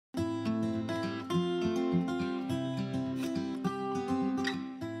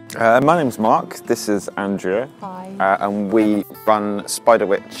My name's Mark, this is Andrea. Hi. And we run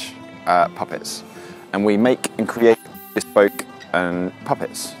Spiderwitch Puppets. And we make and create bespoke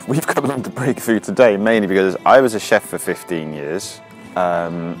puppets. We've come along to Breakthrough today mainly because I was a chef for 15 years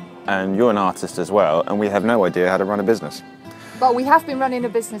and you're an artist as well, and we have no idea how to run a business. Well, we have been running a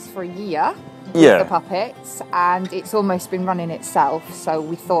business for a year with the puppets, and it's almost been running itself, so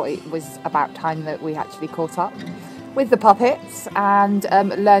we thought it was about time that we actually caught up with the puppets and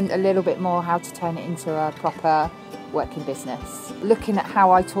learned a little bit more how to turn it into a proper working business. Looking at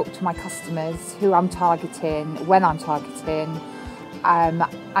how I talk to my customers, who I'm targeting, when I'm targeting,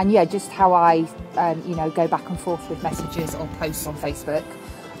 and yeah, just how I go back and forth with messages or posts on Facebook.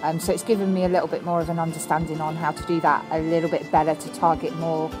 So it's given me a little bit more of an understanding on how to do that a little bit better to target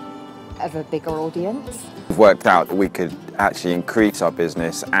more of a bigger audience. We've worked out that we could actually increase our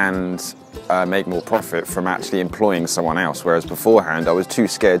business and make more profit from actually employing someone else, whereas beforehand I was too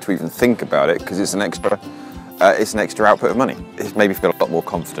scared to even think about it because it's an extra output of money. It made me feel a lot more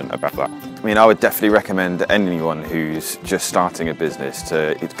confident about that. I mean, I would definitely recommend anyone who's just starting a business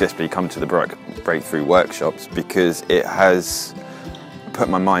to explicitly come to the Breakthrough workshops, because it has put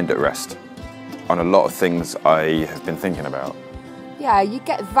my mind at rest on a lot of things I have been thinking about. Yeah, you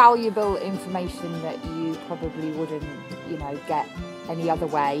get valuable information that you probably wouldn't, get any other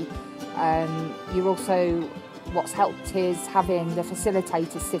way. You're also, what's helped is having the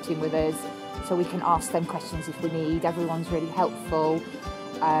facilitators sitting with us so we can ask them questions if we need. Everyone's really helpful.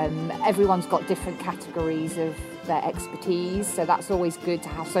 Everyone's got different categories of their expertise, so that's always good to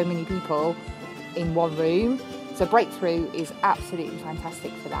have so many people in one room. So Breakthrough is absolutely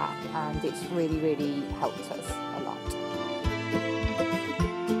fantastic for that, and it's really, really helped us.